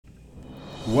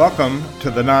Welcome to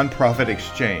the Nonprofit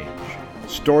Exchange.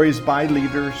 Stories by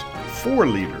leaders for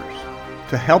leaders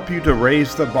to help you to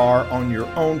raise the bar on your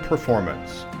own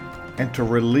performance and to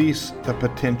release the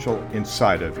potential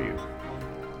inside of you.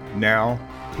 Now,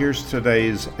 here's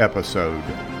today's episode.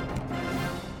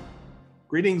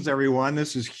 Greetings, everyone.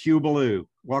 This is Hugh Ballou.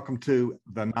 Welcome to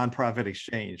the Nonprofit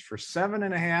Exchange. For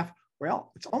 7.5,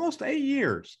 it's almost 8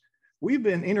 years, we've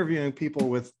been interviewing people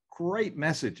with great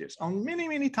messages on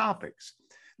many topics.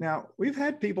 Now, we've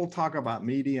had people talk about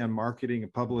media and marketing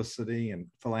and publicity and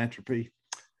philanthropy.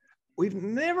 We've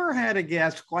never had a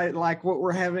guest quite like what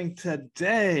we're having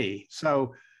today.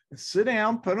 So sit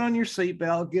down, put on your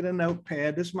seatbelt, get a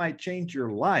notepad. This might change your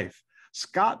life.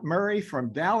 Scott Murray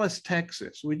from Dallas,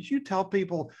 Texas. Would you tell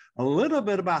people a little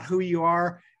bit about who you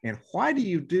are and why do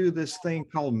you do this thing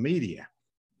called media?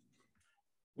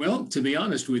 Well, to be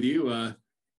honest with you,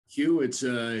 Hugh, it's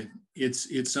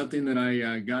something that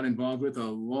I got involved with a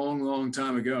long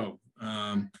time ago.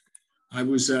 I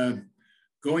was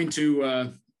going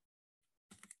to,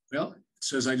 it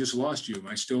says I just lost you. Am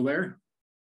I still there?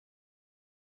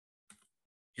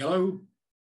 Hello?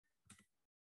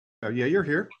 Oh, yeah, you're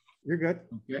here. You're good.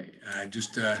 Okay,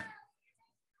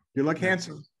 you look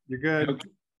handsome. You're good.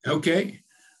 Okay.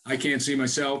 I can't see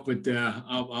myself, but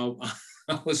I'll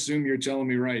assume you're telling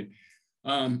me right.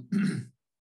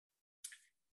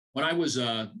 When I was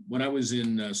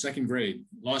in second grade,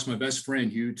 lost my best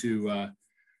friend, Hugh, to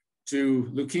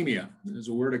leukemia. It's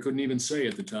a word I couldn't even say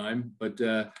at the time, but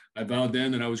I vowed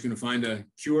then that I was going to find a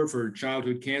cure for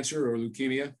childhood cancer or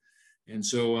leukemia. And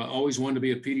so I always wanted to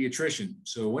be a pediatrician.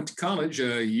 So I went to college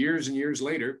years and years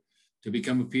later to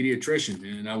become a pediatrician.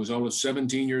 And I was almost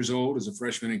 17 years old as a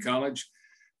freshman in college,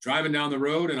 driving down the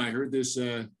road, and I heard this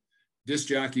disc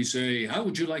jockey say, "How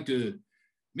would you like to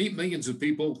meet millions of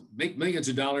people, make millions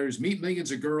of dollars, meet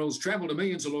millions of girls, travel to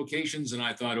millions of locations?" And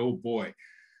I thought, oh boy,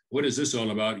 what is this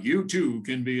all about? You too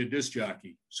can be a disc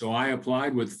jockey. So I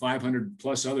applied with 500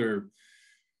 plus other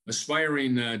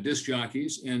aspiring disc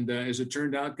jockeys. And as it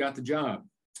turned out, got the job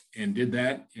and did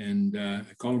that. And I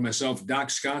called myself Doc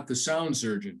Scott, the sound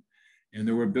surgeon. And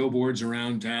there were billboards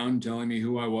around town telling me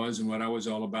who I was and what I was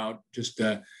all about. Just,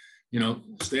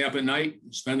 stay up at night,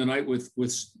 spend the night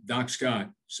with Doc Scott.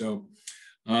 So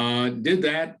did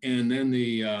that, and then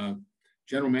the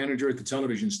general manager at the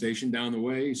television station down the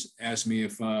way asked me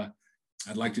if I'd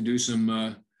like to do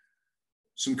some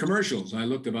commercials. I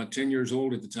looked about 10 years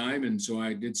old at the time, and so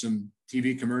I did some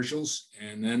TV commercials,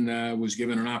 and then was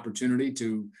given an opportunity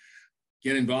to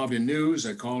get involved in news.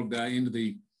 I called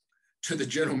to the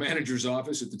general manager's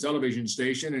office at the television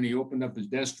station, and he opened up his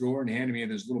desk drawer and handed me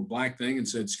this little black thing and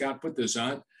said, "Scott, put this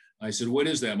on." I said, "What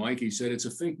is that, Mike?" He said, "It's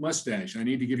a fake mustache. I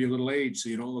need to give you a little age so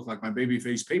you don't look like my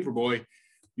baby-faced paper boy.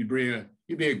 You'd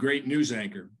be a great news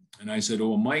anchor." And I said,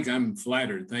 "Oh, Mike, I'm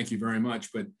flattered. Thank you very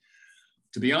much. But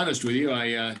to be honest with you,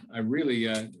 I really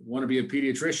want to be a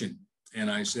pediatrician."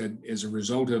 And I said, as a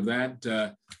result of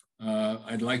that,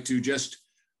 I'd like to just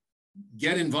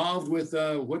get involved with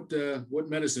what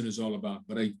medicine is all about.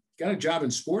 But I got a job in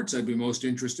sports. I'd be most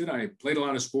interested. I played a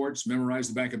lot of sports,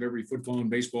 memorized the back of every football and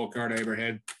baseball card I ever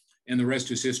had, and the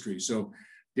rest is history. So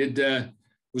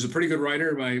was a pretty good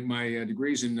writer. My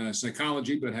degree's in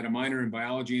psychology, but had a minor in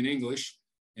biology and English,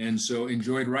 and so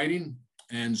enjoyed writing.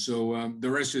 And so the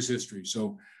rest is history.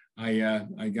 So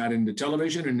I got into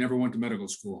television and never went to medical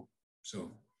school.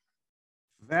 So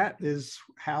that is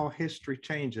how history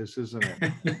changes, isn't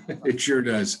it? It sure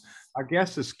does. Our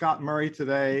guest is Scott Murray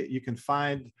today. You can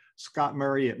find Scott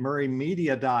Murray at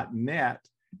murraymedia.net.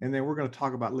 And then we're going to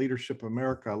talk about Leadership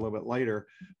America a little bit later.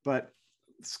 But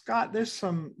Scott, there's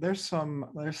some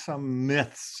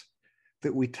myths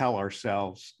that we tell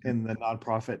ourselves in the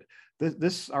nonprofit.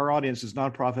 Our audience is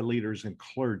nonprofit leaders and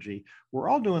clergy. We're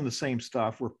all doing the same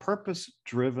stuff. We're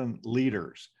purpose-driven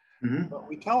leaders. Mm-hmm. But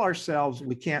we tell ourselves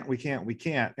we can't.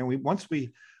 And once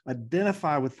we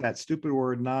identify with that stupid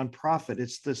word nonprofit,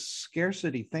 it's this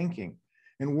scarcity thinking.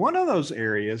 And one of those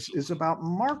areas is about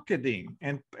marketing.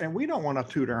 And we don't want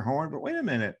to toot our horn, but wait a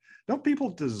minute. Don't people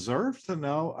deserve to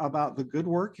know about the good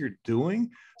work you're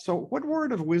doing? So what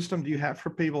word of wisdom do you have for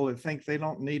people that think they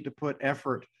don't need to put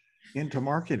effort into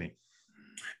marketing?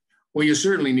 Well, you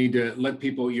certainly need to let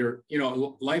people,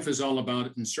 life is all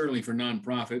about, and certainly for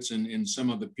nonprofits and some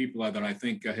of the people that I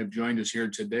think have joined us here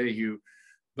today, Hugh,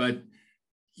 but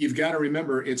you've got to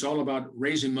remember it's all about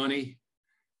raising money,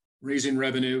 raising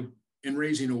revenue, and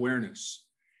raising awareness.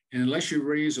 And unless you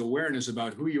raise awareness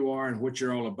about who you are and what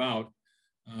you're all about,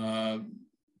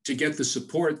 to get the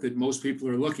support that most people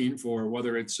are looking for,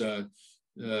 whether it's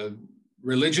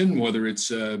religion, whether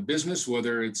it's business,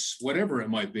 whether it's whatever it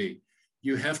might be,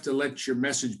 you have to let your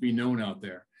message be known out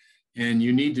there. And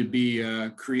you need to be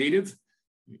creative,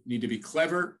 you need to be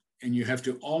clever, and you have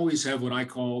to always have what I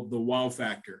call the wow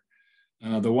factor.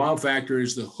 The wow factor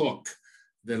is the hook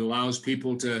that allows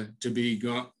people to be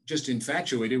just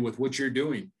infatuated with what you're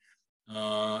doing.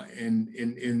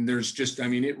 And there's just, I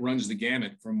mean, it runs the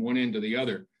gamut from one end to the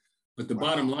other. But the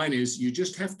bottom line is you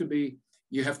just have to be,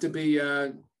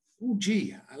 oh,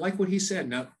 gee, I like what he said.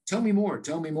 Now, tell me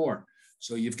more.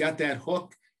 So you've got that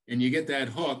hook, and you get that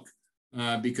hook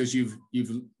because you've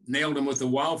nailed them with the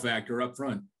wow factor up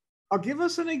front. I'll give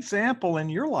us an example in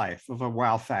your life of a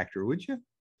wow factor, would you?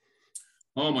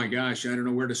 Oh my gosh, I don't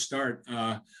know where to start.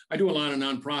 I do a lot of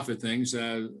nonprofit things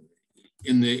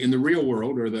in the real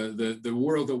world, or the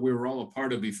world that we were all a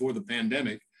part of before the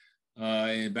pandemic.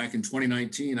 Back in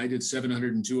 2019, I did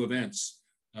 702 events.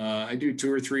 I do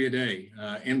 2 or 3 a day,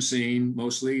 emceeing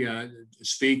mostly,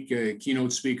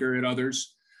 keynote speaker at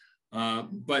others.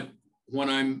 But when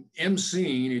I'm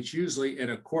emceeing, it's usually at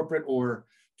a corporate or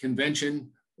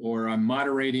convention, or I'm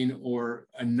moderating, or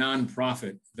a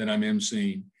nonprofit that I'm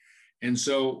emceeing. And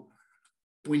so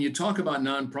when you talk about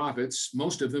nonprofits,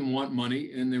 most of them want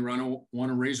money, and they want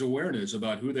to raise awareness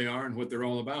about who they are and what they're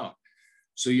all about.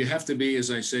 So you have to be, as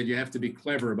I said, you have to be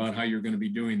clever about how you're going to be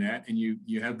doing that. And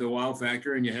you have the wow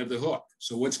factor, and you have the hook.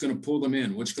 So what's going to pull them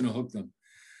in? What's going to hook them?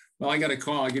 Well, I got a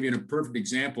call. I'll give you a perfect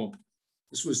example.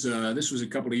 This was a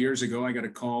couple of years ago. I got a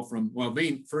call from,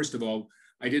 first of all,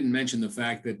 I didn't mention the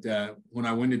fact that when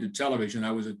I went into television,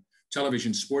 I was a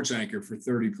television sports anchor for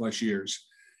 30 plus years.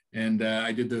 And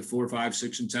I did the 4, 5,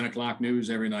 6, and 10 o'clock news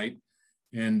every night,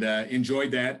 and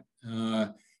enjoyed that.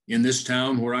 In this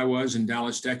town where I was in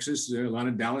Dallas, Texas, there are a lot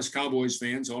of Dallas Cowboys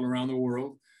fans all around the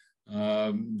world.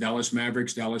 Dallas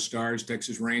Mavericks, Dallas Stars,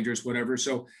 Texas Rangers, whatever.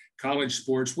 So college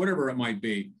sports, whatever it might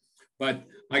be. But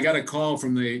I got a call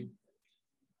from the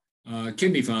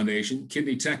Kidney Foundation,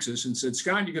 Kidney Texas, and said,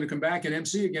 Scott, you're going to come back and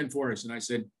MC again for us. And I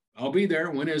said, I'll be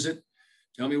there. When is it?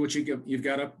 Tell me what you've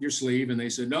got up your sleeve. And they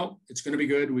said, no, it's going to be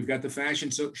good. We've got the fashion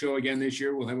show again this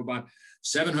year. We'll have about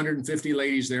 750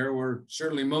 ladies there, or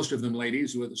certainly most of them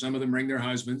ladies. Some of them bring their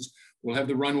husbands. We'll have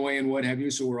the runway and what have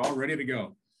you. So we're all ready to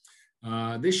go.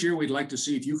 This year, we'd like to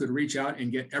see if you could reach out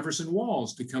and get Everson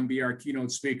Walls to come be our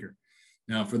keynote speaker.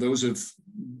 Now, for those of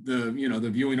the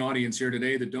viewing audience here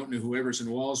today that don't know who Everson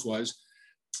Walls was,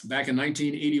 back in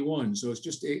 1981, so it's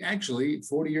just actually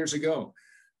 40 years ago,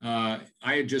 I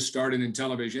had just started in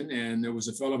television, and there was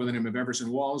a fellow by the name of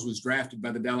Everson Walls was drafted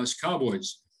by the Dallas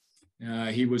Cowboys.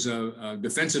 He was a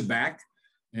defensive back,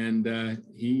 and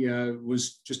he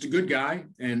was just a good guy.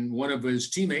 And one of his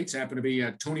teammates happened to be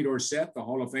Tony Dorsett, the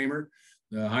Hall of Famer,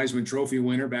 the Heisman Trophy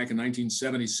winner back in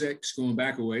 1976, going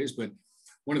back a ways, but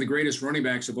one of the greatest running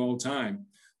backs of all time.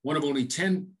 One of only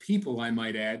 10 people, I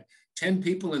might add, 10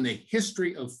 people in the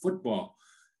history of football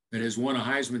that has won a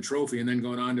Heisman Trophy and then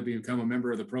gone on to become a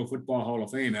member of the Pro Football Hall of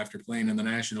Fame after playing in the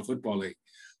National Football League.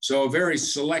 So a very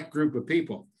select group of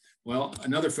people. Well,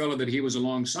 another fellow that he was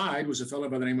alongside was a fellow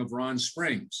by the name of Ron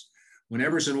Springs. When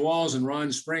Everson Walls and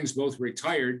Ron Springs both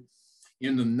retired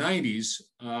in the 90s,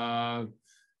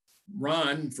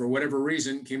 Ron, for whatever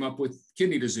reason, came up with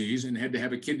kidney disease and had to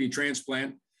have a kidney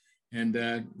transplant, and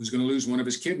was going to lose one of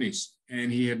his kidneys.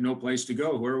 And he had no place to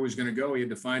go. Where he was going to go, he had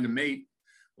to find a mate.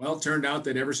 Well, it turned out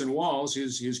that Everson Walls,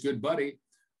 his good buddy,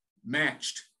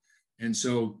 matched. And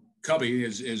so Cubby,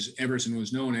 as Everson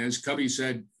was known as, Cubby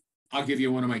said, I'll give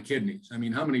you one of my kidneys. I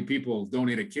mean, how many people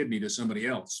donate a kidney to somebody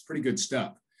else? Pretty good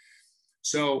stuff.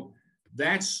 So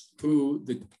that's who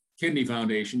the Kidney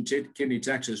Foundation, Kidney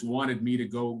Texas, wanted me to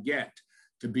go get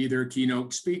to be their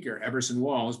keynote speaker, Everson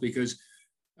Walls, because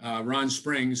Ron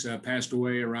Springs passed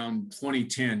away around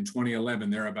 2010, 2011,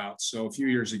 thereabouts, so a few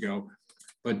years ago.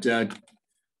 But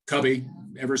Cubby,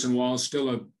 Everson Walls, still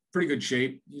a pretty good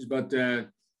shape. He's about,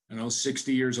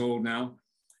 60 years old now,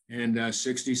 and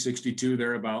 60, 62,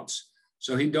 thereabouts.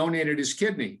 So he donated his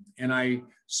kidney. And I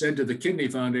said to the Kidney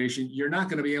Foundation, you're not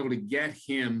going to be able to get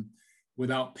him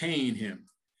without paying him.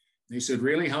 They said,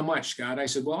 really? How much, Scott? I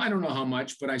said, well, I don't know how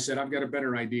much, but I said, I've got a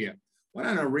better idea. Why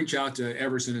don't I reach out to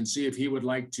Everson and see if he would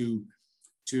like to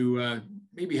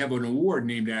maybe have an award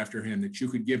named after him that you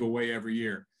could give away every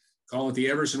year. Call it the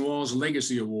Everson Walls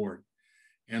Legacy Award.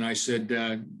 And I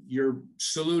said, you're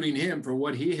saluting him for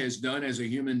what he has done as a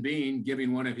human being,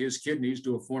 giving one of his kidneys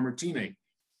to a former teammate.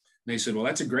 And they said, well,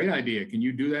 that's a great idea. Can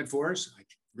you do that for us? I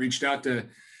reached out to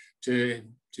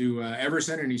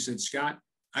Everson, and he said, Scott,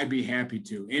 I'd be happy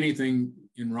to. Anything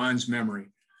in Ron's memory.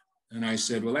 And I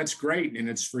said, well, that's great. And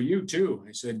it's for you too.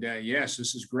 I said, yes,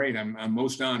 this is great. I'm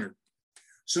most honored.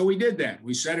 So we did that.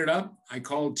 We set it up. I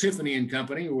called Tiffany and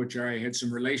Company, which I had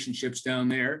some relationships down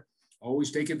there.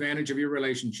 Always take advantage of your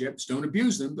relationships. Don't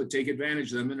abuse them, but take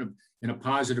advantage of them in a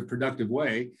positive, productive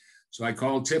way. So I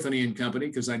called Tiffany and Company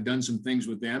because I'd done some things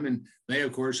with them. And they,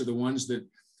 of course, are the ones that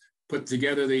put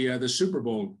together the Super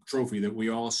Bowl trophy that we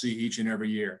all see each and every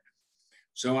year.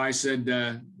 So I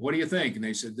said, what do you think? And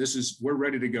they said, we're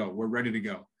ready to go. We're ready to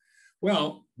go.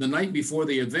 Well, the night before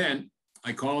the event,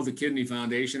 I called the Kidney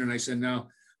Foundation and I said, now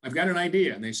I've got an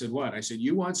idea. And they said, what? I said,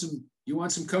 you want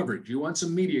some coverage. You want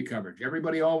some media coverage.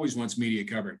 Everybody always wants media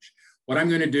coverage. What I'm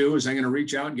going to do is I'm going to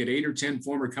reach out and get 8 or 10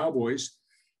 former Cowboys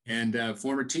and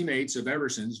former teammates of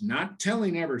Everson's, not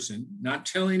telling Everson, not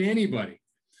telling anybody.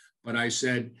 But I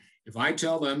said, if I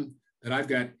tell them that I've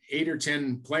got 8 or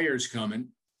 10 players coming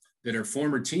that are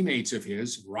former teammates of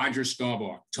his, Roger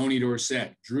Staubach, Tony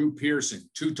Dorsett, Drew Pearson,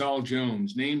 Too Tall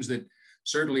Jones, names that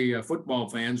certainly football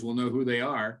fans will know who they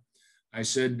are. I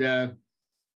said, the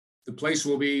place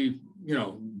will be,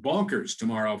 bonkers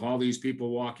tomorrow if all these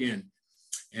people walk in.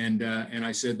 And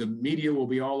I said, the media will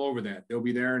be all over that. They'll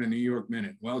be there in a New York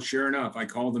Minute. Well, sure enough, I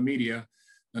called the media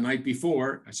the night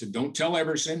before. I said, don't tell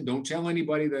Everson, don't tell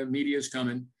anybody the media is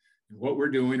coming and what we're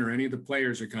doing or any of the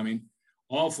players are coming.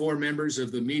 All 4 members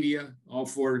of the media, all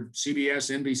 4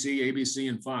 CBS, NBC, ABC,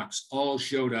 and Fox all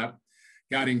showed up,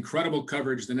 got incredible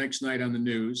coverage the next night on the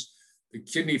news. The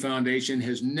Kidney Foundation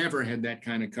has never had that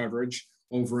kind of coverage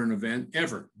over an event,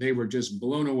 ever. They were just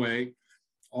blown away.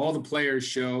 All the players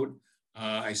showed.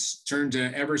 I turned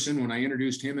to Everson when I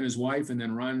introduced him and his wife, and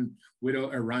then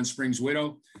Ron Springs'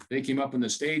 widow. They came up on the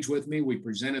stage with me. We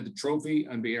presented the trophy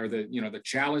or the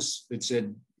chalice that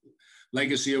said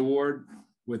Legacy Award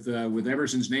with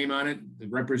Everson's name on it. The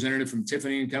representative from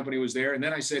Tiffany and Company was there. And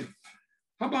then I said,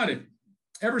 how about it?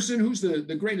 Everson, who's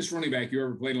the greatest running back you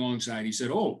ever played alongside? He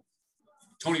said, oh,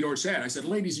 Tony Dorsett. I said,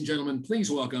 ladies and gentlemen, please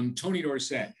welcome Tony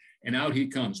Dorsett. And out he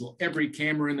comes. Well, every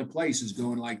camera in the place is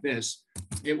going like this.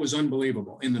 It was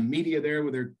unbelievable. And the media there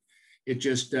it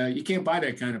just, you can't buy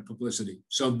that kind of publicity.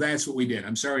 So that's what we did.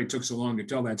 I'm sorry it took so long to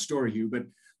tell that story, Hugh, but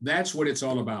that's what it's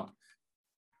all about.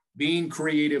 Being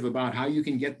creative about how you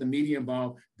can get the media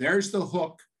involved. There's the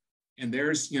hook. And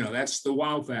that's the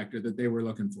wow factor that they were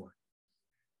looking for.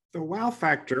 The wow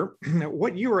factor,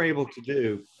 what you were able to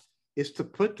do is to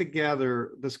put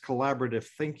together this collaborative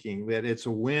thinking that it's a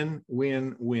win,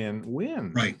 win, win,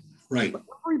 win. Right. For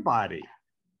everybody.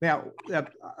 Now,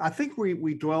 I think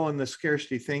we dwell in the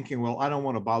scarcity thinking, well, I don't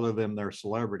want to bother them, they're a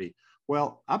celebrity.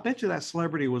 Well, I bet you that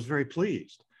celebrity was very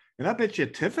pleased. And I bet you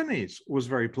Tiffany's was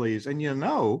very pleased. And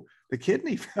the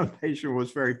Kidney Foundation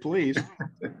was very pleased.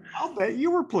 I'll bet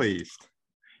you were pleased.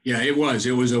 Yeah, it was.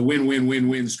 It was a win, win, win,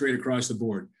 win straight across the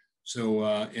board. So,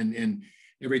 and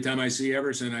every time I see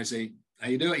Everson, I say, how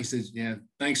you doing? He says, yeah,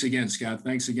 thanks again, Scott.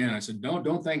 Thanks again. I said,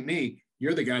 don't thank me.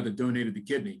 You're the guy that donated the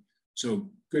kidney.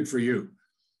 So good for you.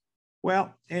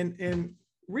 Well, and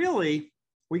really,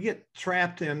 we get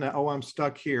trapped in, I'm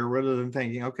stuck here, rather than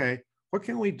thinking, okay, what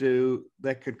can we do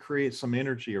that could create some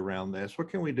energy around this? What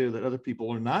can we do that other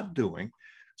people are not doing?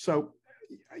 So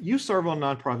you serve on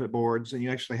nonprofit boards and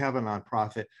you actually have a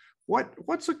nonprofit.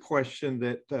 What's a question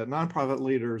that nonprofit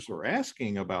leaders are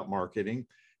asking about marketing?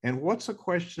 And what's a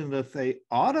question that they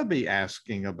ought to be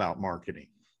asking about marketing?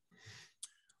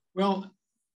 Well,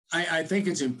 I think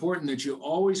it's important that you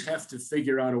always have to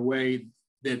figure out a way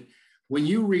that when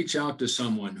you reach out to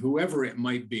someone, whoever it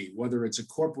might be, whether it's a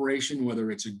corporation, whether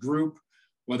it's a group,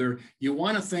 whether you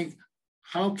want to think,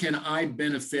 how can I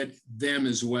benefit them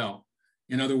as well?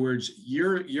 In other words,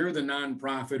 you're the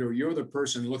nonprofit or you're the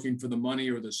person looking for the money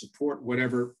or the support,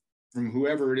 whatever, from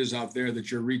whoever it is out there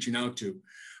that you're reaching out to.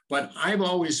 But I've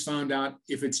always found out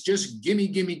if it's just gimme,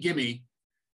 gimme, gimme,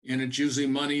 and it's usually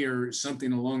money or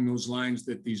something along those lines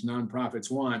that these nonprofits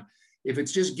want. If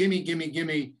it's just gimme, gimme,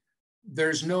 gimme,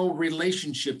 there's no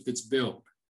relationship that's built.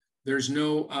 There's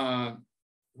no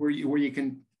where you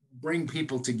can bring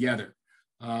people together.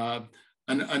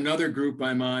 Another group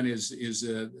I'm on is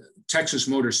Texas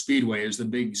Motor Speedway, is the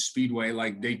big speedway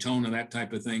like Daytona, that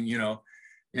type of thing,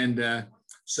 And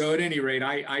so at any rate,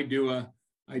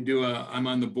 I'm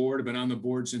on the board. I've been on the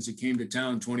board since it came to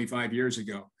town 25 years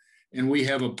ago. And we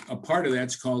have a part of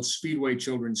that's called Speedway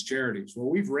Children's Charities. Well,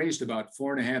 we've raised about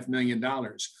 $4.5 million.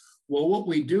 Well, what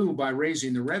we do by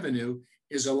raising the revenue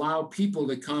is allow people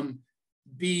to come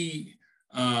be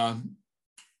in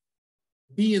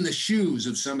the shoes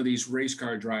of some of these race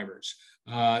car drivers.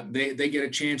 They get a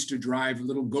chance to drive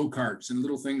little go-karts and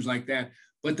little things like that,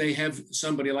 but they have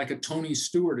somebody like a Tony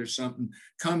Stewart or something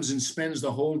comes and spends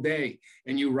the whole day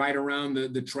and you ride around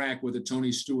the track with a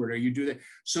Tony Stewart or you do that.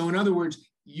 So in other words,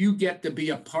 you get to be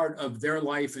a part of their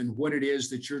life and what it is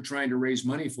that you're trying to raise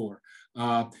money for.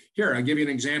 Here, I'll give you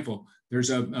an example. There's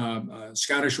a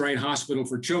Scottish Rite Hospital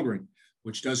for Children,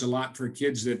 which does a lot for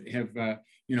kids that have, have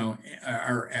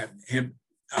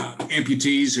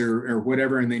amputees or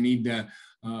whatever, and they need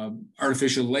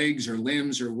artificial legs or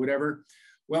limbs or whatever.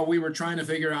 Well, we were trying to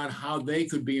figure out how they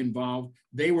could be involved.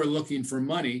 They were looking for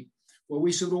money. Well,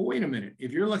 we said, well, wait a minute.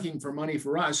 If you're looking for money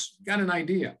for us, got an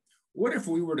idea. What if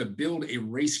we were to build a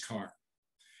race car?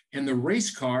 And the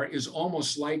race car is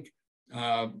almost like,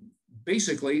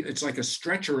 basically, it's like a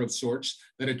stretcher of sorts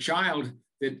that a child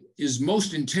that is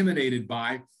most intimidated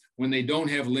by when they don't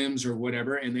have limbs or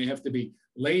whatever, and they have to be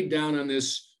laid down on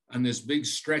this big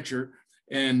stretcher,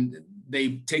 and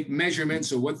they take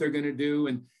measurements of what they're going to do.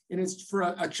 And it's for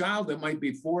a child that might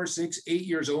be 4, 6, 8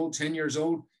 years old, 10 years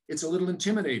old, it's a little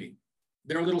intimidating.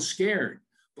 They're a little scared.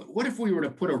 But what if we were to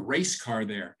put a race car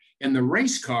there? And the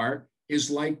race car is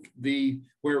like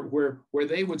where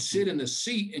they would sit in the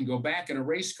seat and go back in a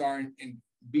race car and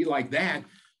be like that.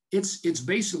 It's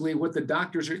basically what the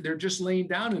doctors are, they're just laying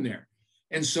down in there.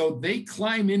 And so they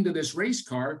climb into this race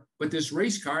car, but this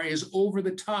race car is over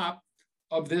the top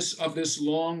of this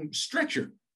long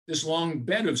stretcher, this long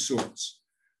bed of sorts.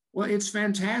 Well, it's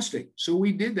fantastic. So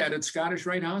we did that at Scottish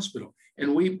Rite Hospital.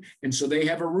 And so they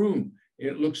have a room.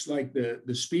 It looks like the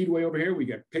speedway over here. We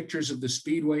got pictures of the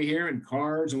speedway here and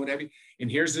cars and what have you.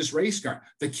 And here's this race car.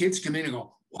 The kids come in and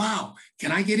go, wow,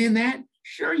 can I get in that?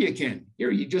 Sure you can.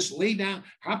 Here, you just lay down,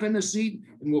 hop in the seat,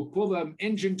 and we'll pull the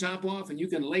engine top off, and you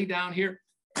can lay down here.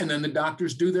 And then the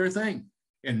doctors do their thing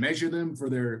and measure them for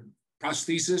their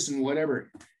prosthesis and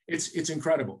whatever. It's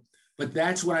incredible. But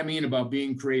that's what I mean about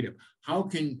being creative. How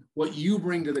can what you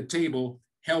bring to the table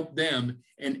help them,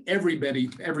 and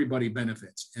everybody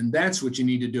benefits? And that's what you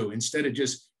need to do instead of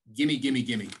just gimme, gimme,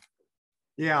 gimme.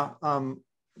 Yeah.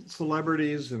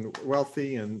 Celebrities and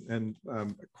wealthy and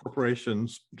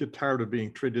corporations get tired of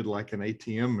being treated like an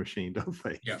ATM machine, don't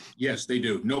they? Yeah. Yes, they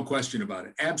do. No question about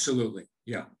it. Absolutely.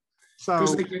 Yeah.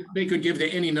 So because they could give to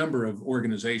any number of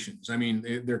organizations. I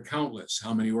mean, they're countless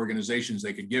how many organizations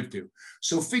they could give to.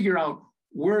 So figure out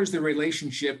where's the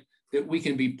relationship that we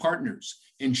can be partners.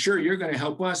 And sure, you're going to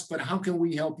help us, but how can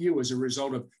we help you as a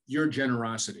result of your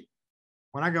generosity?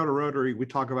 When I go to Rotary, we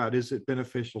talk about, is it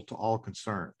beneficial to all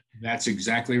concerned? That's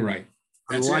exactly right.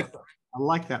 That's I it. I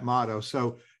like that motto.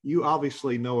 So you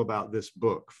obviously know about this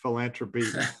book, Philanthropy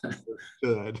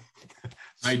Good.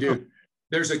 I do.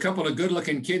 There's a couple of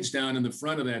good-looking kids down in the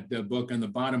front of that book, on the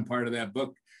bottom part of that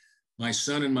book, my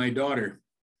son and my daughter.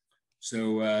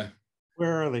 So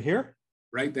where are they? Here?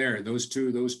 Right there. Those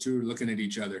two looking at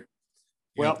each other.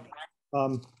 Well,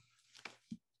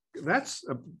 that's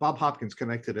Bob Hopkins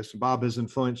connected us. Bob has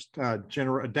influenced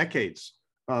decades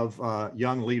of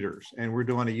young leaders, and we're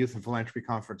doing a youth and philanthropy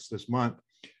conference this month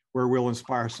where we'll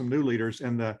inspire some new leaders,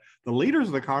 and the leaders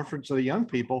of the conference are the young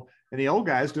people, and the old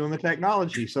guys doing the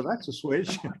technology. So that's a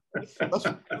switch. Let's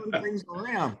move things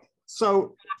around.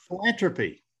 So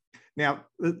philanthropy. Now,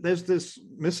 there's this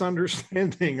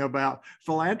misunderstanding about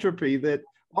philanthropy that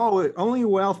only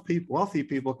wealthy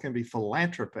people can be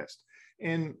philanthropists,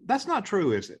 and that's not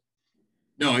true, is it?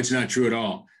 No, it's not true at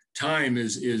all. Time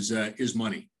is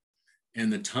money,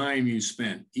 and the time you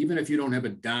spent, even if you don't have a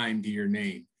dime to your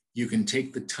name, you can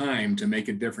take the time to make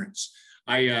a difference.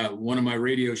 One of my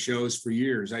radio shows for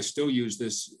years, I still use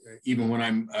this even when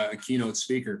I'm a keynote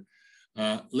speaker.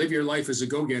 Live your life as a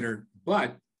go-getter,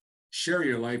 but share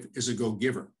your life as a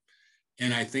go-giver.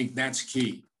 And I think that's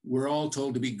key. We're all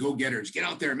told to be go-getters. Get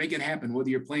out there, make it happen, whether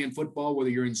you're playing football, whether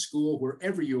you're in school,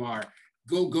 wherever you are,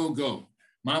 go, go, go.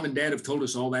 Mom and dad have told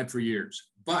us all that for years.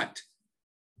 But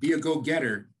be a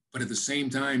go-getter, but at the same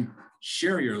time,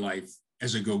 share your life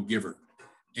as a go-giver.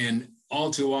 And all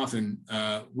too often,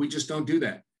 we just don't do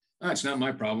that. It's not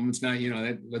my problem. It's not,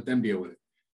 let them deal with it.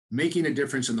 Making a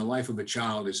difference in the life of a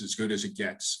child is as good as it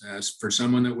gets. For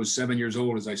someone that was 7 years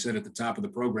old, as I said at the top of the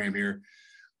program here,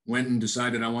 went and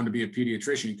decided I wanted to be a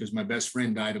pediatrician because my best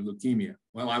friend died of leukemia.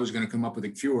 Well, I was going to come up with a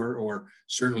cure, or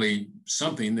certainly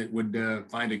something that would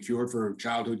find a cure for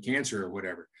childhood cancer or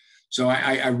whatever. So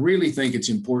I really think it's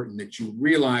important that you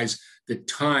realize that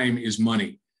time is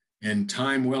money, and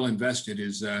time well invested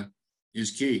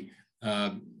is key.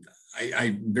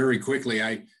 I very quickly,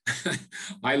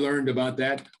 I learned about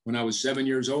that when I was 7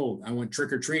 years old. I went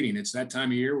trick-or-treating. It's that time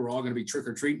of year. We're all going to be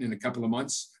trick-or-treating in a couple of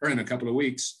months, or in a couple of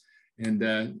weeks.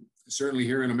 And certainly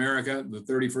here in America, the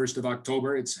 31st of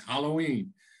October, it's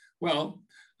Halloween. Well,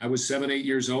 I was 7, 8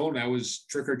 years old. I was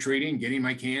trick-or-treating, getting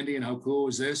my candy, and how cool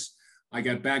was this? I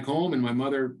got back home, and my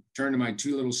mother turned to my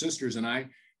two little sisters and I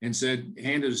and said,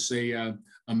 handed us a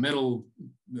metal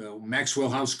Maxwell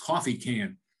House coffee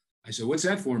can. I said, what's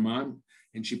that for, Mom?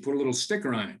 and she put a little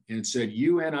sticker on it, and it said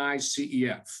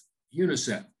UNICEF,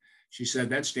 UNICEF. She said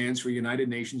that stands for United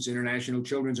Nations International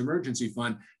Children's Emergency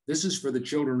Fund. This is for the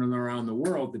children around the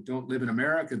world that don't live in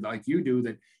America like you do,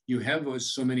 that you have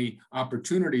so many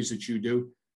opportunities that you do.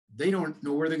 They don't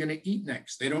know where they're going to eat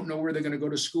next. They don't know where they're going to go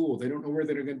to school. They don't know where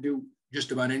they're going to do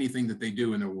just about anything that they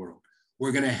do in their world.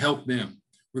 We're going to help them.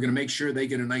 We're going to make sure they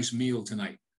get a nice meal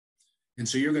tonight. And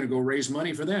so you're going to go raise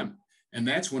money for them. And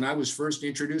that's when I was first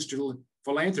introduced to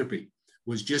philanthropy,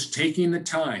 was just taking the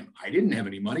time. I didn't have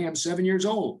any money. I'm 7 years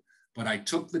old, but I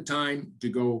took the time to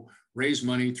go raise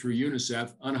money through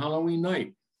UNICEF on Halloween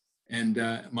night. And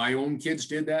my own kids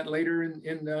did that later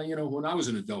when I was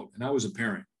an adult and I was a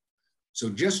parent. So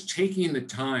just taking the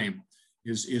time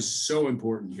is so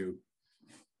important, Hugh.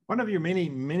 One of your many,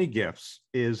 many gifts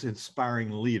is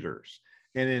inspiring leaders.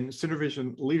 And in Center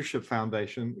Vision Leadership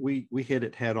Foundation, we hit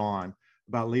it head on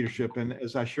about leadership. And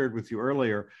as I shared with you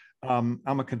earlier, I'm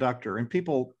a conductor, and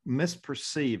people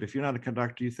misperceive. If you're not a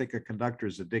conductor, you think a conductor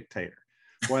is a dictator.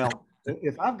 Well,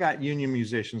 if I've got union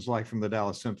musicians like from the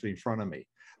Dallas Symphony in front of me,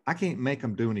 I can't make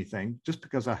them do anything just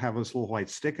because I have this little white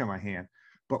stick in my hand.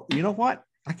 But you know what?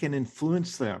 I can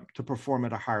influence them to perform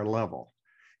at a higher level.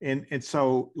 And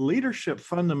so leadership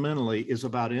fundamentally is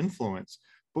about influence,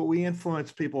 but we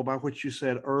influence people by what you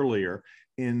said earlier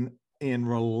in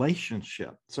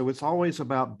relationship. So it's always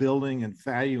about building and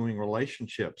valuing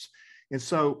relationships. And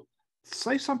so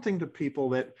say something to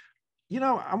people that,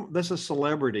 this is a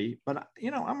celebrity, but,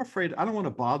 I'm afraid I don't want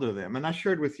to bother them. And I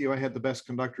shared with you, I had the best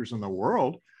conductors in the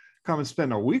world come and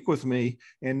spend a week with me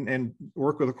and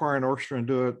work with a choir and orchestra and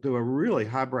do a really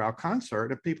highbrow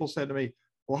concert. And people said to me,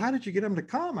 well, how did you get them to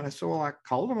come? And I said, well, I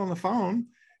called them on the phone.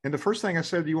 And the first thing I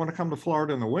said, do you want to come to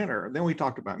Florida in the winter? And then we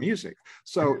talked about music.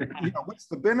 So, what's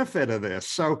the benefit of this?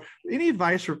 So any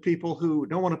advice for people who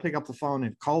don't want to pick up the phone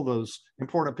and call those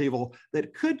important people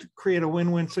that could create a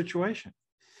win-win situation?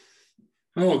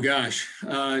 Oh, gosh.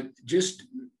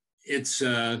 It's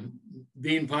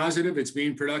being positive. It's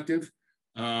being productive.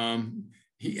 One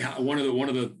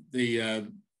of the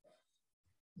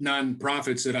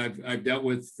nonprofits that I've dealt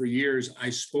with for years,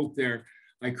 I spoke there.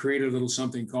 I created a little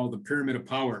something called the Pyramid of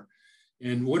Power.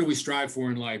 And what do we strive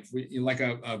for in life? Like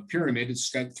a pyramid,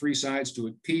 it's got three sides to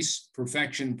it: peace,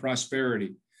 perfection,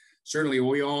 prosperity. Certainly,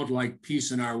 we all like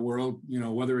peace in our world,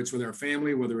 whether it's with our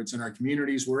family, whether it's in our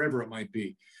communities, wherever it might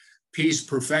be. Peace,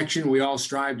 perfection, we all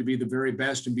strive to be the very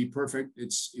best and be perfect.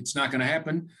 It's not going to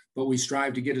happen, but we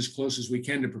strive to get as close as we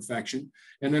can to perfection.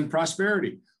 And then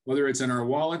prosperity, whether it's in our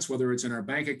wallets, whether it's in our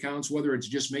bank accounts, whether it's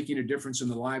just making a difference in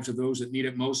the lives of those that need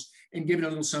it most and giving a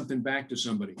little something back to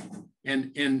somebody.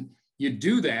 And you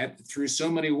do that through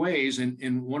so many ways.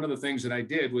 And one of the things that I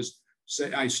did was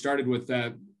I started with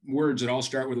words that all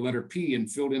start with the letter P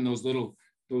and filled in those little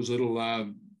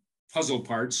puzzle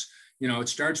parts. It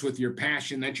starts with your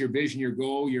passion. That's your vision, your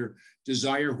goal, your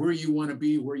desire, where you want to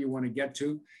be, where you want to get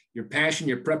to, your passion,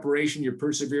 your preparation, your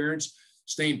perseverance,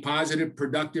 staying positive,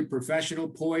 productive, professional,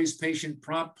 poised, patient,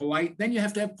 prompt, polite. Then you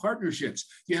have to have partnerships.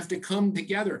 You have to come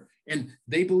together and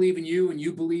they believe in you and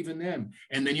you believe in them.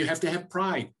 And then you have to have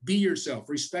pride, be yourself,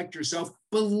 respect yourself,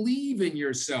 believe in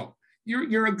yourself.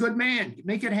 You're a good man.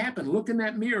 Make it happen. Look in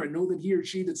that mirror and know that he or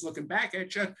she that's looking back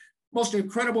at you, most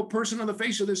incredible person on the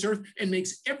face of this earth, and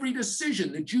makes every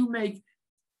decision that you make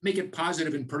it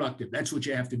positive and productive. That's what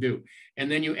you have to do. And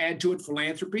then you add to it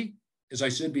philanthropy. As I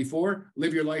said before,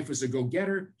 live your life as a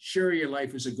go-getter, share your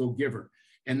life as a go-giver.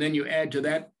 And then you add to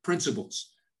that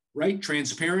principles, right?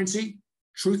 Transparency,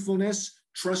 truthfulness,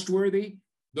 trustworthy.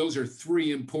 Those are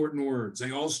three important words.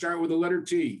 They all start with the letter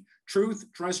T: truth,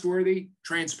 trustworthy,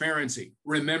 transparency.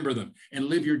 Remember them and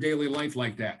live your daily life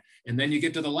like that. And then you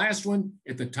get to the last one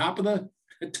at the top of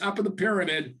the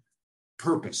pyramid: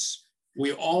 purpose.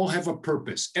 We all have a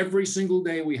purpose. Every single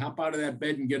day we hop out of that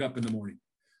bed and get up in the morning.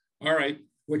 All right,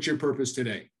 what's your purpose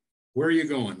today? Where are you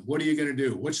going? What are you going to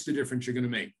do? What's the difference you're going to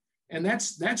make? And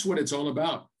that's what it's all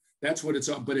about. That's what it's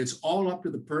all, but it's all up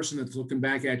to the person that's looking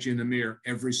back at you in the mirror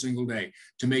every single day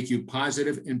to make you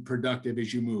positive and productive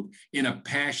as you move in a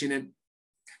passionate,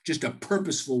 just a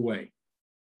purposeful way.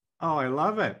 Oh, I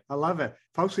love it. I love it.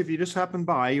 Folks, if you just happened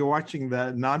by, you're watching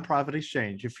the Nonprofit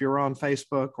Exchange. If you're on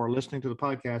Facebook or listening to the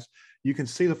podcast, you can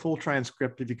see the full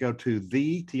transcript if you go to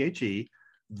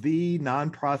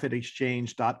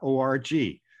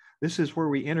thenonprofitexchange.org. This is where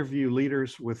we interview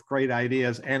leaders with great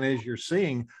ideas. And as you're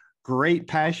seeing, great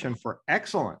passion for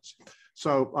excellence.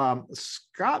 So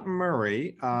Scott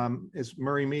Murray is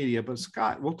Murray Media, but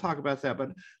Scott, we'll talk about that,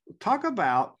 but talk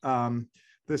about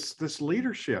this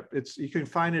leadership. You can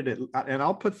find it at, and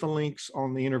I'll put the links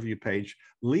on the interview page,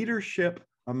 leadership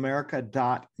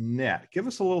leadershipamerica.net. Give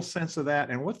us a little sense of that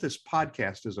and what this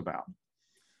podcast is about.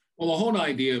 Well, the whole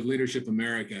idea of Leadership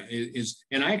America is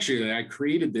and actually I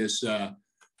created this.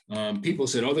 People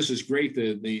said, "Oh, this is great.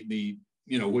 The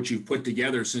what you've put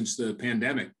together since the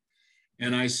pandemic."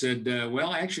 And I said,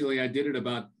 "Well, actually, I did it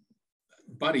about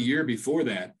a year before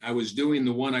that. I was doing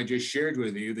the one I just shared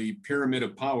with you, the Pyramid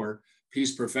of Power,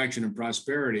 Peace, Perfection, and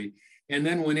Prosperity, and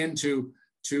then went into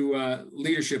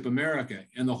Leadership America.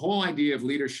 And the whole idea of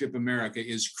Leadership America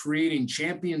is creating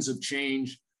champions of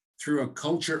change through a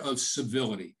culture of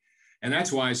civility. And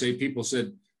that's why I say people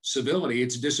said civility,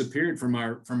 it's disappeared from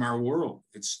our world.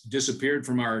 It's disappeared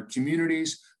from our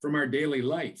communities, from our daily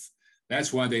life.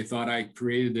 That's why they thought I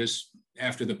created this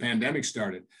after the pandemic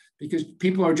started, because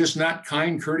people are just not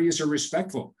kind, courteous, or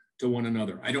respectful to one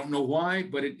another. I don't know why,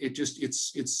 but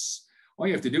it's all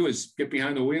you have to do is get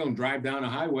behind the wheel and drive down a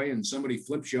highway and somebody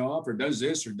flips you off or does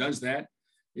this or does that.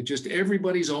 It just,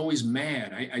 everybody's always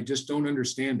mad. I just don't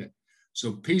understand it.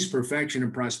 So peace, perfection,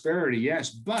 and prosperity, yes,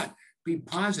 but be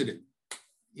positive,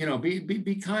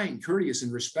 be kind, courteous,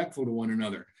 and respectful to one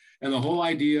another. And the whole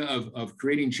idea of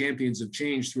creating champions of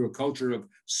change through a culture of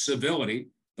civility,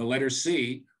 the letter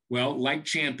C, well, like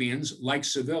champions, like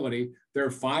civility, there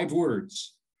are 5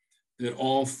 words that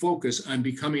all focus on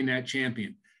becoming that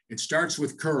champion. It starts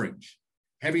with courage,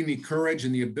 having the courage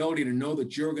and the ability to know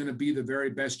that you're going to be the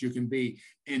very best you can be,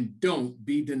 and don't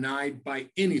be denied by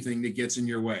anything that gets in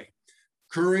your way.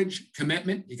 Courage,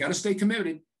 commitment, you got to stay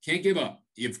committed. Can't give up.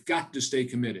 You've got to stay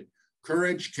committed.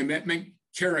 Courage, commitment,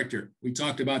 character. We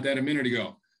talked about that a minute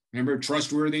ago. Remember,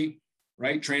 trustworthy,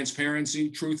 right?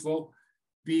 Transparency, truthful.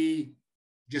 Be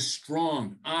just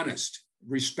strong, honest,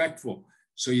 respectful.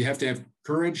 So you have to have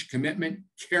courage, commitment,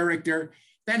 character,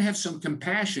 then have some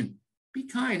compassion. Be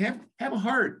kind, have a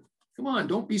heart. Come on,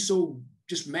 don't be so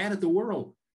just mad at the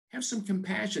world. Have some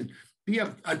compassion. Be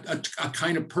a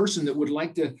kind of person that would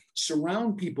like to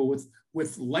surround people with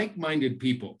like-minded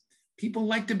people. People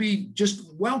like to be just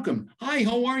welcome. Hi,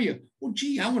 how are you? Well,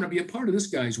 gee, I want to be a part of this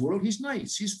guy's world. He's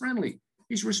nice, he's friendly,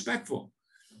 he's respectful.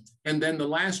 And then the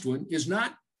last one is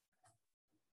not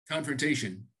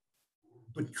confrontation,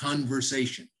 but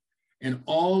conversation. And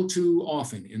all too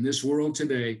often in this world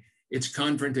today, it's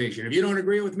confrontation. If you don't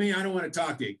agree with me, I don't want to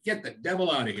talk to you. Get the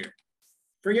devil out of here.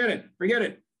 Forget it.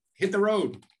 Hit the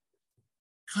road.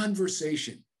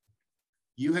 Conversation.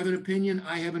 You have an opinion,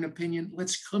 I have an opinion.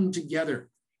 Let's come together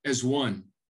as one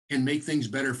and make things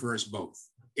better for us both.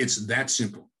 It's that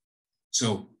simple.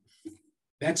 So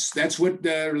that's what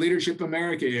Leadership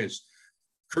America is.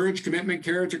 Courage, commitment,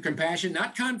 character, compassion,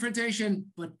 not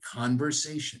confrontation, but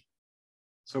conversation.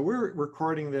 So we're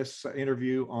recording this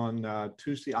interview on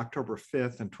Tuesday, October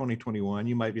 5th in 2021.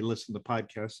 You might be listening to the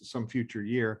podcast at some future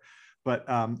year, but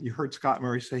you heard Scott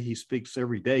Murray say he speaks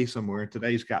every day somewhere, and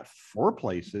today he's got 4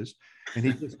 places, and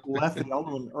he just left the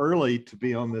other one early to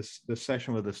be on this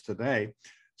session with us today.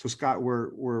 So Scott,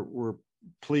 we're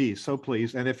pleased, so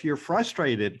pleased. And if you're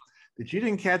frustrated that you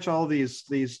didn't catch all these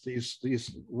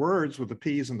words with the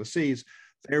P's and the C's,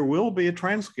 there will be a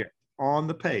transcript on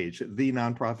the page at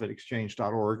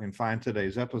thenonprofitexchange.org and find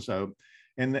today's episode.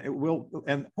 And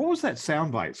and what was that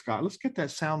soundbite, Scott? Let's get that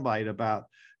soundbite about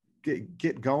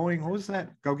get going. What was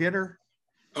that? Go-getter?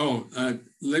 Oh,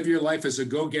 live your life as a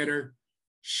go-getter.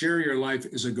 Share your life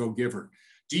as a go-giver.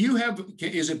 Do you have,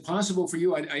 is it possible for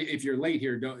you, if you're late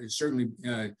here, don't certainly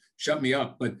shut me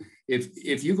up, but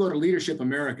if you go to Leadership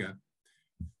America,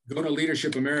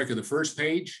 the first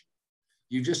page,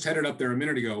 you just had it up there a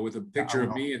minute ago with a picture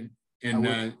of me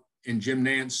and Jim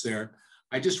Nance there.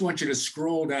 I just want you to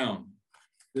scroll down.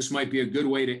 This might be a good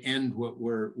way to end what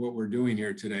we're doing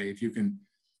here today. If you can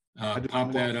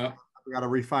pop that up. We got to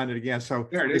refine it again. So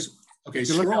there it is. Okay,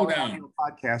 scroll down.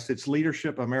 Podcast, it's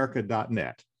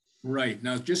leadershipamerica.net. Right.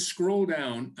 Now just scroll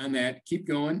down on that. Keep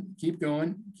going.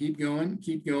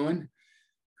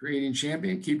 Creating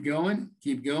champion. Keep going.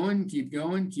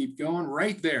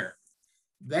 Right there.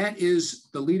 That is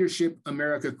the Leadership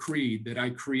America Creed that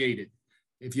I created.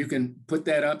 If you can put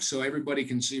that up so everybody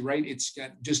can see, right? It's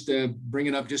got just bring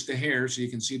it up just a hair so you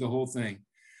can see the whole thing.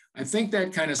 I think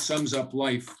that kind of sums up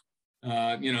life.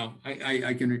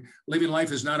 Living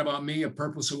life is not about me. A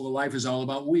purposeful life is all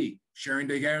about we, sharing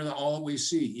together all that we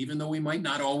see, even though we might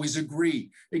not always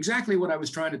agree. Exactly what I was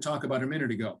trying to talk about a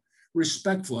minute ago.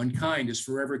 Respectful and kind is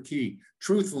forever key.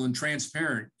 Truthful and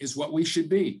transparent is what we should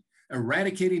be.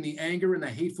 Eradicating the anger and the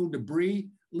hateful debris.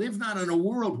 Live not in a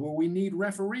world where we need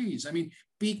referees. I mean,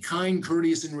 be kind,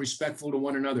 courteous, and respectful to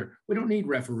one another. We don't need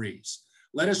referees.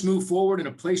 Let us move forward in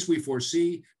a place we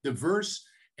foresee, diverse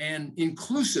and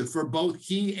inclusive for both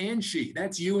he and she.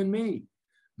 That's you and me.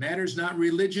 Matters not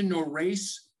religion nor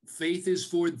race. Faith is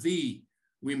for thee.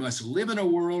 We must live in a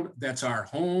world that's our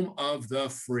home of the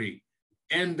free.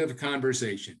 End of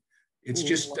conversation. It's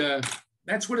just,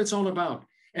 that's what it's all about.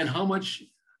 And how much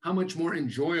more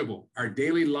enjoyable our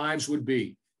daily lives would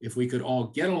be if we could all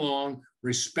get along,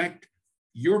 respect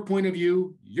your point of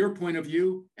view,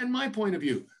 and my point of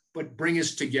view, but bring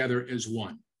us together as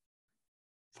one.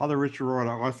 Father Richard Rohr,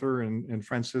 author and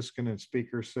Franciscan and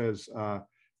speaker, says,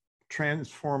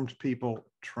 transformed people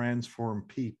transform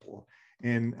people.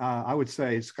 And I would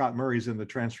say Scott Murray's in the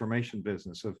transformation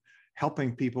business of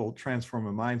helping people transform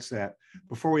a mindset.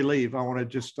 Before we leave, I want to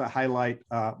just highlight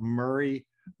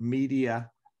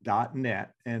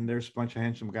murraymedia.net. And there's a bunch of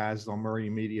handsome guys on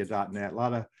murraymedia.net.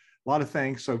 A lot of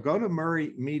things. So go to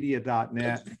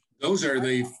murraymedia.net. Those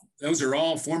are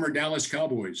all former Dallas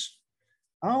Cowboys.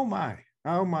 Oh my.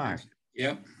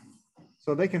 Yep.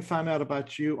 So they can find out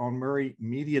about you on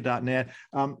murraymedia.net.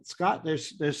 Scott,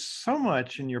 there's so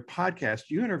much in your podcast.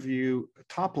 You interview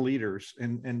top leaders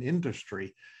in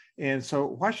industry. And so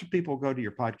why should people go to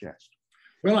your podcast?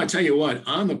 Well, I tell you what,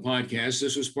 on the podcast,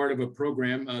 this was part of a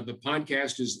program. The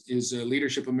podcast is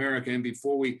Leadership America. And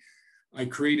before I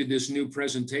created this new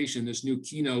presentation, this new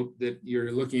keynote that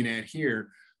you're looking at here,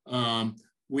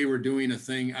 we were doing a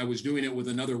thing. I was doing it with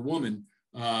another woman,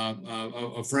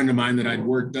 a friend of mine that I'd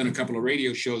done a couple of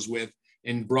radio shows with,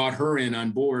 and brought her in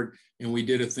on board. And we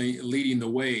did a thing, leading the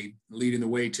way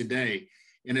today.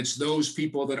 And it's those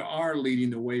people that are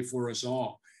leading the way for us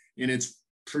all. And it's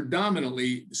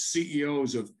predominantly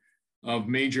CEOs of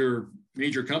major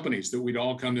companies that we'd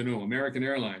all come to know: American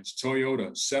Airlines,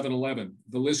 Toyota, 7-Eleven,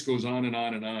 the list goes on and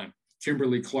on and on,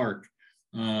 Kimberly-Clark.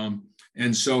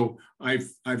 And so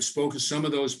I've spoken to some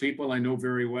of those people I know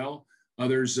very well.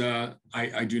 Others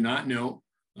I do not know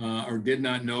or did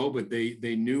not know, but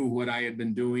they knew what I had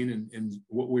been doing and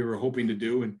what we were hoping to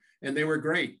do. And they were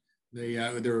great.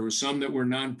 There were some that were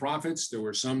nonprofits. There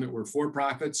were some that were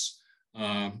for-profits.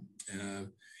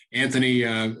 Anthony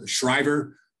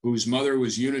Shriver, whose mother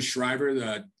was Eunice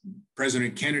Shriver,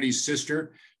 President Kennedy's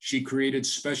sister. She created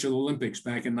Special Olympics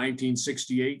back in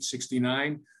 1968,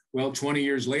 69. Well, 20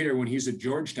 years later, when he's at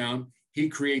Georgetown, he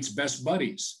creates Best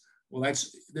Buddies. Well,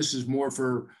 this is more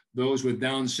for those with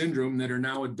Down syndrome that are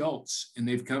now adults, and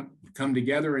they've come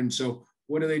together. And so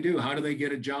what do? How do they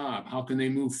get a job? How can they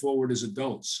move forward as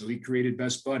adults? So he created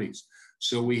Best Buddies.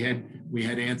 So we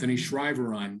had Anthony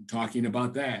Shriver on talking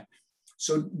about that.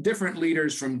 So different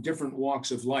leaders from different walks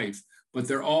of life, but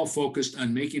they're all focused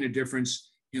on making a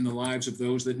difference in the lives of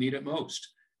those that need it most.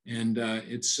 And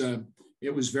it's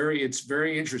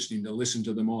very interesting to listen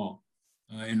to them all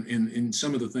in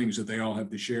some of the things that they all have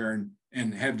to share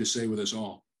and have to say with us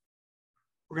all.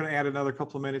 We're going to add another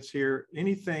couple of minutes here.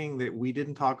 Anything that we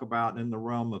didn't talk about in the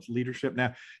realm of leadership?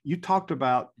 Now, you talked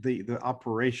about the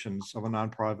operations of a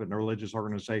nonprofit and a religious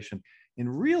organization,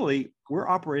 and really, we're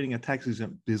operating a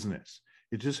tax-exempt business.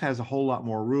 It just has a whole lot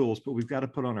more rules, but we've got to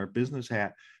put on our business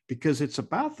hat because it's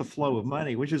about the flow of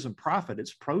money, which isn't profit,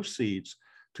 it's proceeds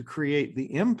to create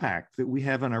the impact that we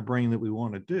have in our brain that we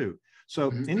want to do.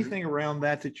 So anything around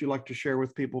that you'd like to share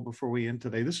with people before we end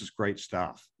today? This is great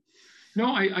stuff.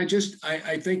 No, I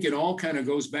think it all kind of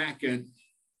goes back to,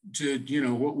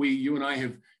 what you and I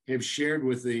have shared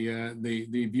with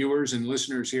the viewers and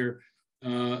listeners here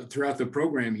throughout the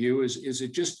program, Hugh,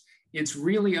 it's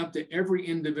really up to every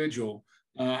individual.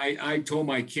 I told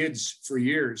my kids for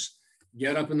years,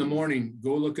 get up in the morning,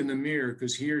 go look in the mirror,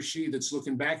 because he or she that's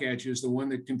looking back at you is the one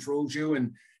that controls you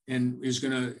and is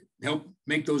going to help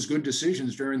make those good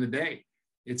decisions during the day.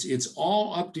 It's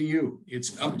all up to you.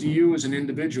 It's up to you as an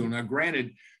individual. Now,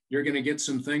 granted, you're going to get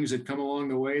some things that come along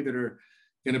the way that are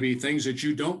going to be things that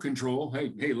you don't control.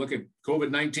 Hey, look at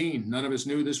COVID-19. None of us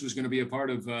knew this was going to be a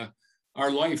part of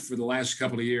our life for the last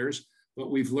couple of years, but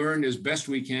we've learned as best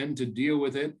we can to deal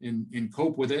with it and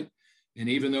cope with it. And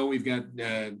even though we've got,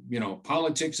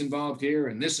 politics involved here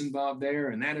and this involved there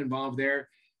and that involved there,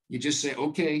 you just say,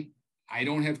 okay, I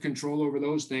don't have control over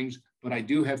those things, but I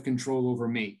do have control over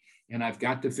me. And I've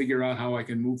got to figure out how I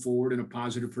can move forward in a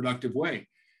positive, productive way,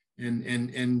 and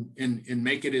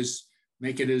make it as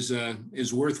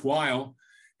worthwhile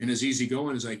and as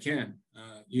easygoing as I can.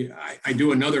 I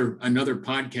do another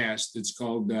podcast that's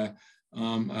called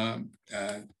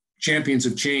Champions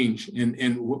of Change,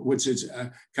 and what's its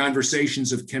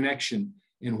conversations of connection,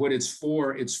 and what it's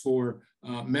for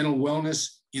mental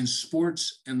wellness in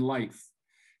sports and life.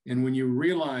 And when you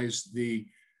realize the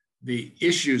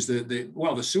issues, the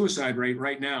suicide rate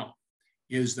right now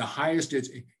is the highest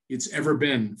it's ever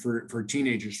been for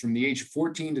teenagers from the age of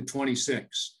 14 to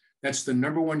 26. That's the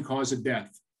number one cause of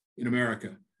death in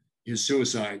America, is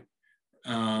suicide.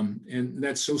 And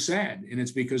that's so sad. And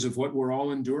it's because of what we're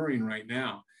all enduring right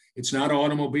now. It's not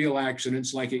automobile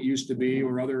accidents like it used to be,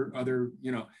 or other,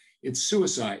 it's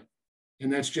suicide.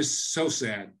 And that's just so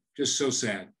sad, just so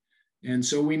sad. And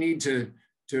so we need to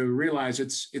realize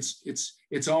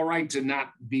it's all right to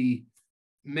not be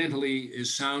mentally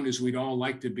as sound as we'd all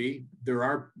like to be. There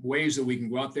are ways that we can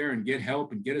go out there and get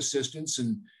help and get assistance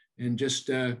and just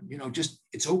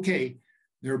it's okay.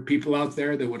 There are people out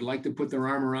there that would like to put their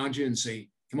arm around you and say,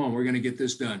 come on, we're going to get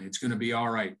this done. It's going to be all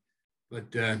right. But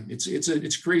it's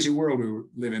a crazy world we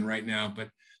live in right now, but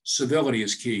civility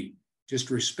is key. Just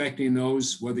respecting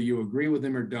those, whether you agree with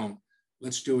them or don't.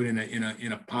 Let's do it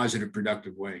in a positive,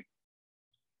 productive way.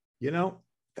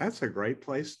 That's a great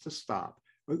place to stop.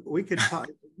 We could talk.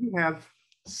 You have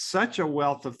such a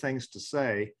wealth of things to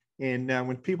say. And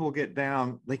when people get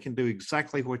down, they can do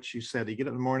exactly what you said. You get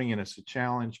up in the morning and it's a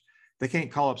challenge. They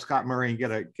can't call up Scott Murray and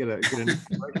get an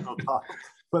inspirational talk,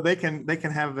 but they can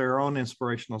have their own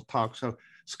inspirational talk. So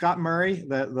Scott Murray,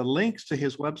 the links to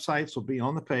his websites will be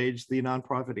on the page,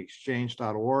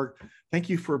 thenonprofitexchange.org. Thank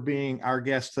you for being our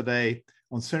guest today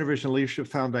on Center Vision Leadership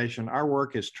Foundation. Our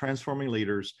work is transforming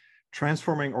leaders,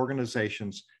 transforming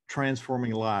organizations,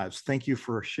 transforming lives. Thank you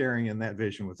for sharing in that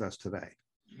vision with us today.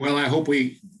 Well, I hope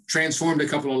we transformed a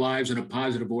couple of lives in a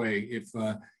positive way.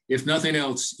 If nothing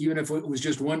else, even if it was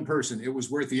just one person, it was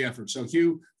worth the effort. So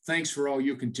Hugh, thanks for all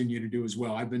you continue to do as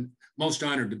well. I've been most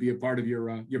honored to be a part of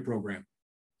your program.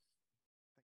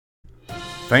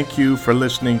 Thank you for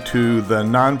listening to the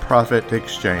Nonprofit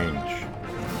Exchange.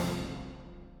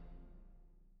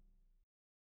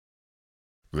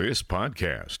 This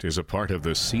podcast is a part of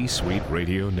the C-Suite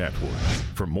Radio Network.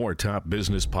 For more top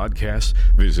business podcasts,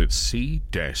 visit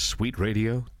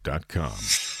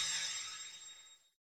c-suiteradio.com.